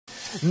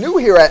New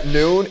here at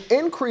noon,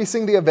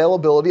 increasing the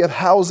availability of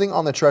housing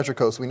on the Treasure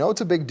Coast. We know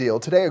it's a big deal.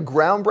 Today, a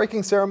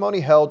groundbreaking ceremony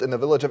held in the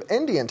village of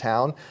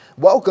Indiantown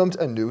welcomed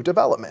a new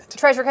development.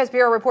 Treasure Coast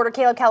Bureau reporter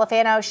Caleb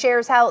Califano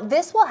shares how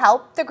this will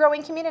help the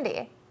growing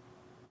community.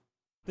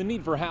 The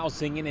need for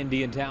housing in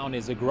Indiantown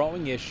is a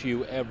growing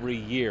issue every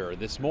year.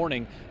 This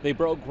morning, they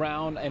broke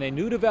ground on a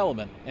new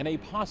development and a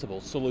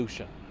possible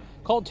solution.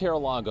 Called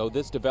Terra-Lago,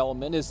 this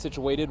development is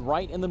situated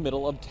right in the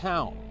middle of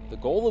town. The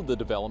goal of the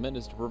development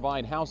is to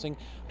provide housing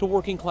to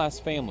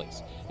working-class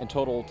families. In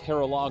total,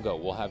 Terra-Lago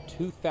will have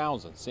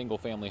 2,000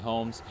 single-family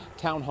homes,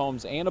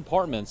 townhomes, and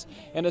apartments,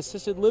 an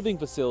assisted living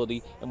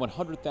facility, and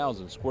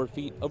 100,000 square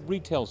feet of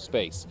retail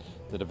space.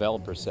 The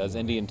developer says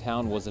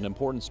Indiantown was an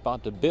important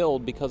spot to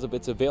build because of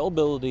its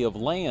availability of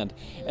land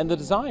and the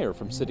desire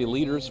from city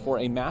leaders for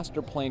a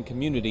master plan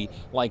community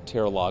like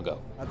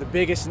Terra-Lago. The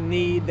biggest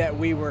need that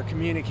we were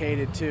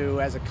communicated to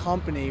as a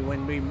company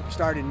when we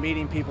started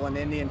meeting people in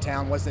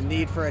Indiantown was the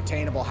need for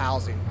attainable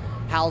housing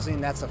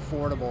that's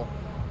affordable,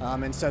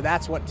 and so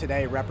that's what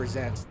today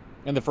represents.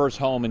 And the first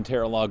home in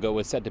Terra-Lago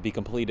is set to be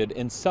completed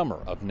in summer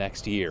of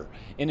next year.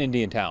 In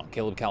Indiantown,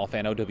 Caleb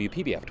Califano,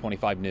 WPBF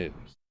 25 News.